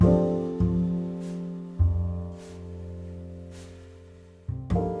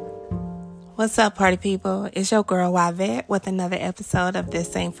What's up, party people? It's your girl, Yvette, with another episode of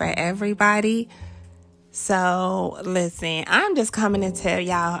This Ain't For Everybody. So, listen, I'm just coming to tell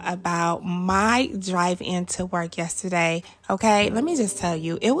y'all about my drive into work yesterday, okay? Let me just tell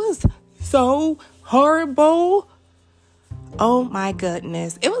you, it was so horrible. Oh, my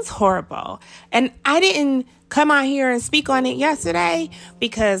goodness. It was horrible. And I didn't come out here and speak on it yesterday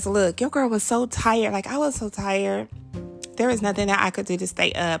because, look, your girl was so tired. I was so tired. There was nothing that I could do to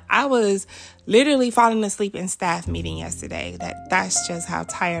stay up. I was literally falling asleep in staff meeting yesterday. That's just how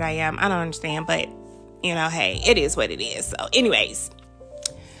tired I am. I don't understand, but, hey, it is what it is. So, anyways,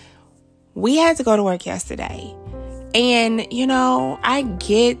 we had to go to work yesterday. And, I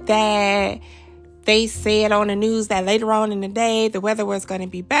get that they said on the news that later on in the day, the weather was going to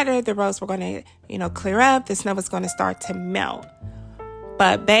be better. The roads were going to, clear up. The snow was going to start to melt.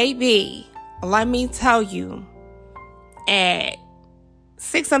 But, baby, let me tell you, at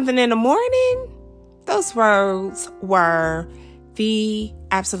 6-something in the morning, those roads were the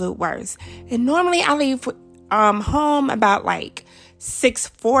absolute worst. And normally I leave home about 6:40,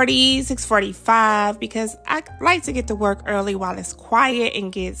 6:45 because I like to get to work early while it's quiet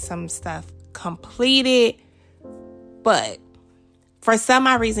and get some stuff completed. But for some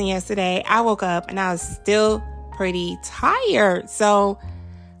odd reason yesterday, I woke up and I was still pretty tired. So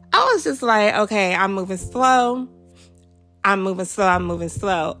I was just like, okay, I'm moving slow. I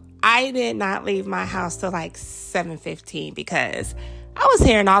did not leave my house till 7:15 because I was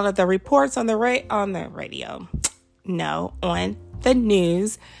hearing all of the reports on the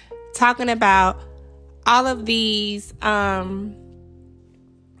news talking about all of these the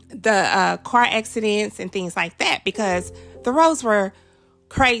car accidents and things like that because the roads were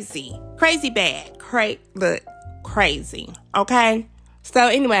crazy bad, crazy. Okay, so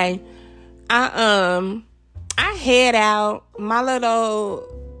anyway, I head out my little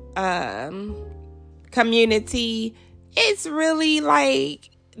community. It's really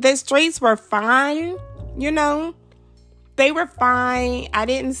the streets were fine, they were fine. I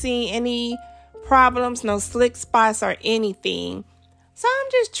didn't see any problems, no slick spots or anything. So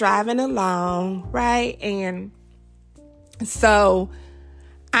I'm just driving along, right? And so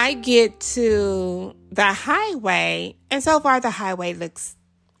I get to the highway, and so far the highway looks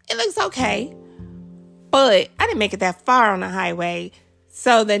okay. But I didn't make it that far on the highway.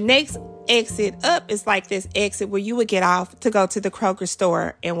 So the next exit up is this exit where you would get off to go to the Kroger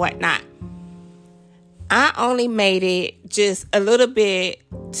store and whatnot. I only made it just a little bit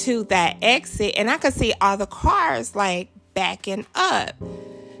to that exit and I could see all the cars backing up.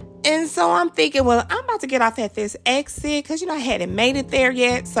 And so I'm thinking, well, I'm about to get off at this exit because, I hadn't made it there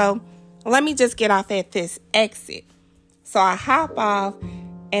yet. So let me just get off at this exit. So I hop off.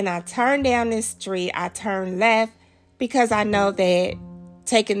 And I turn down this street, I turn left because I know that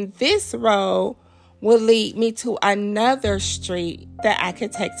taking this road will lead me to another street that I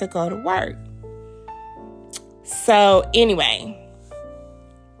could take to go to work. So anyway,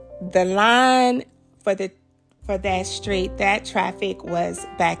 the line for that street, that traffic was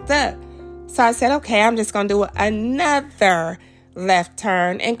backed up. So I said, okay, I'm just going to do another left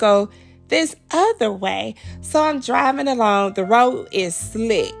turn and go this other way. So I'm driving along. The road is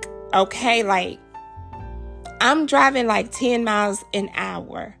slick. Okay, I'm driving 10 miles an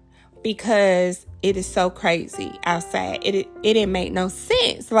hour because it is so crazy outside. It didn't make no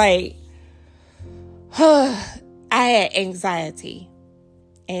sense. I had anxiety.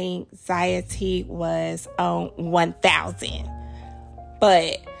 Anxiety was on 1,000.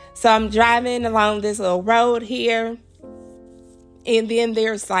 But so I'm driving along this little road here. And then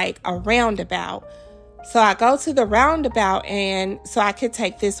there's a roundabout. So I go to the roundabout and so I could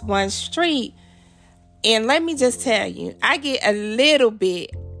take this one street. And let me just tell you, I get a little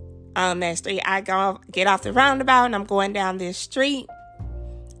bit on that street. I get off the roundabout and I'm going down this street.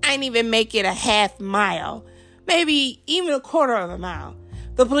 I didn't even make it a half mile, maybe even a quarter of a mile.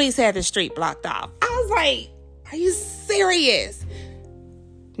 The police had the street blocked off. I was like, are you serious?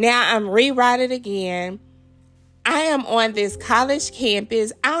 Now I'm rerouted again. I am on this college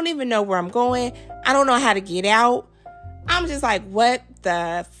campus. I don't even know where I'm going. I don't know how to get out. I'm just like, what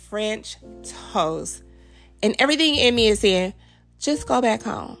the French toast? And everything in me is saying, just go back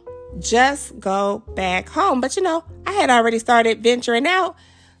home. Just go back home. But I had already started venturing out.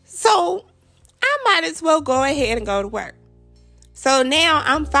 So I might as well go ahead and go to work. So now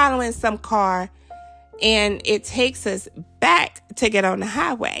I'm following some car and it takes us back to get on the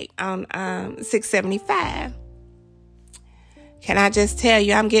highway on 675. Can I just tell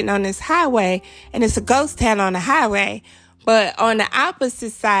you, I'm getting on this highway, and it's a ghost town on the highway. But on the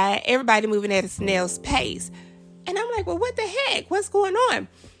opposite side, everybody moving at a snail's pace. And I'm like, well, what the heck? What's going on?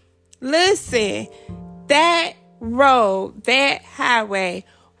 Listen, that road, that highway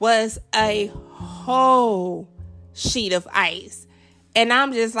was a whole sheet of ice. And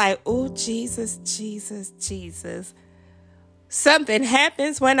I'm just like, oh, Jesus, Jesus, Jesus. Something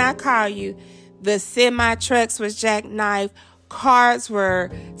happens when I call you. The semi-trucks was jackknifed. Cars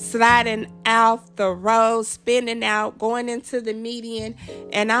were sliding off the road, spinning out, going into the median.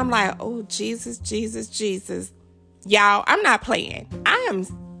 And I'm like, oh, Jesus, Jesus, Jesus. Y'all, I'm not playing.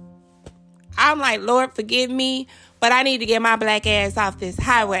 I'm like, Lord, forgive me, but I need to get my black ass off this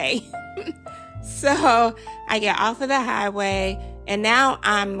highway. So I get off of the highway, and now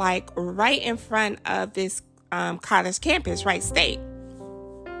I'm like right in front of this college campus, Wright State.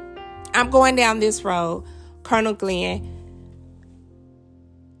 I'm going down this road, Colonel Glenn.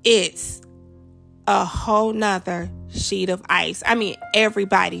 It's a whole nother sheet of ice. I mean,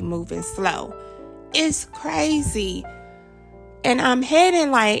 everybody moving slow. It's crazy. And I'm heading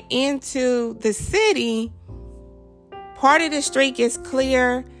like into the city. Part of the street gets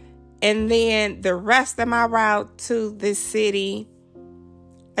clear. And then the rest of my route to the city,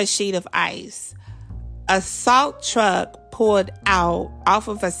 a sheet of ice. A salt truck pulled out off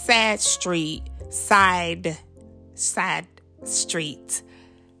of a side street.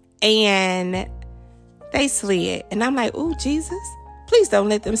 And they slid. And I'm like, ooh, Jesus, please don't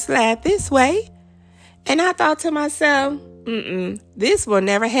let them slide this way. And I thought to myself, this will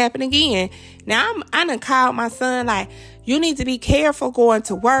never happen again. Now, I done called my son, like, you need to be careful going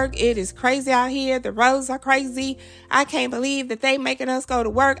to work. It is crazy out here. The roads are crazy. I can't believe that they making us go to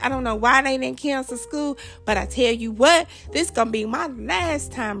work. I don't know why they didn't cancel school. But I tell you what, this going to be my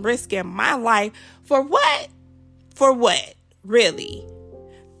last time risking my life. For what? For what? Really?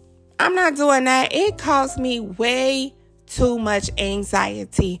 I'm not doing that. It caused me way too much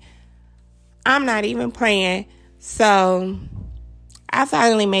anxiety. I'm not even playing. So I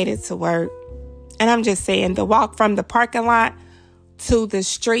finally made it to work. And I'm just saying, the walk from the parking lot to the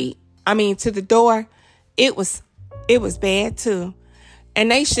to the door, it was bad too. And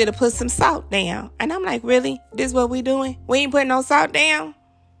they should have put some salt down. And I'm like, really? This is what we doing? We ain't putting no salt down?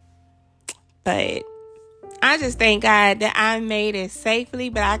 But I just thank God that I made it safely.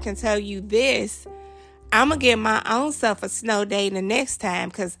 But I can tell you this, I'm going to give my own self a snow day the next time,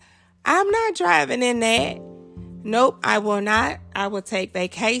 because I'm not driving in that. Nope, I will not. I will take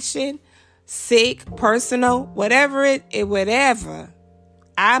vacation, sick, personal, whatever.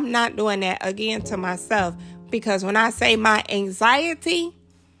 I'm not doing that again to myself, because when I say my anxiety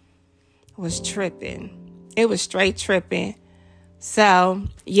was tripping, it was straight tripping. So,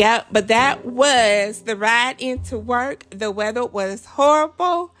 yeah, but that was the ride into work. The weather was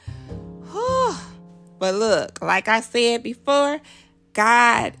horrible. But look, like I said before,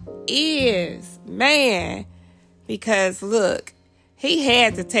 God is, man. Because look, he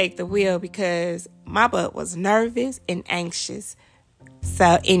had to take the wheel because my butt was nervous and anxious.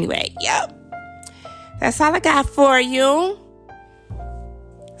 So anyway, yep. That's all I got for you.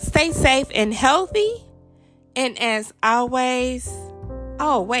 Stay safe and healthy. And as always,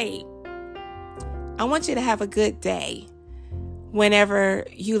 I want you to have a good day whenever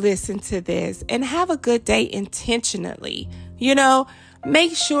you listen to this. And have a good day intentionally.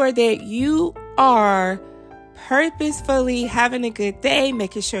 Make sure that you are purposefully having a good day,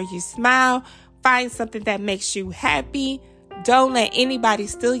 making sure you smile, find something that makes you happy. Don't let anybody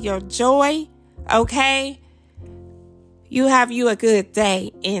steal your joy, okay? You have you a good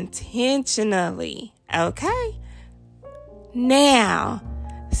day intentionally, okay? Now,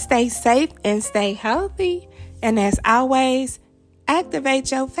 stay safe and stay healthy. And as always,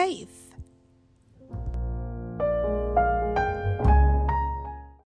 activate your faith.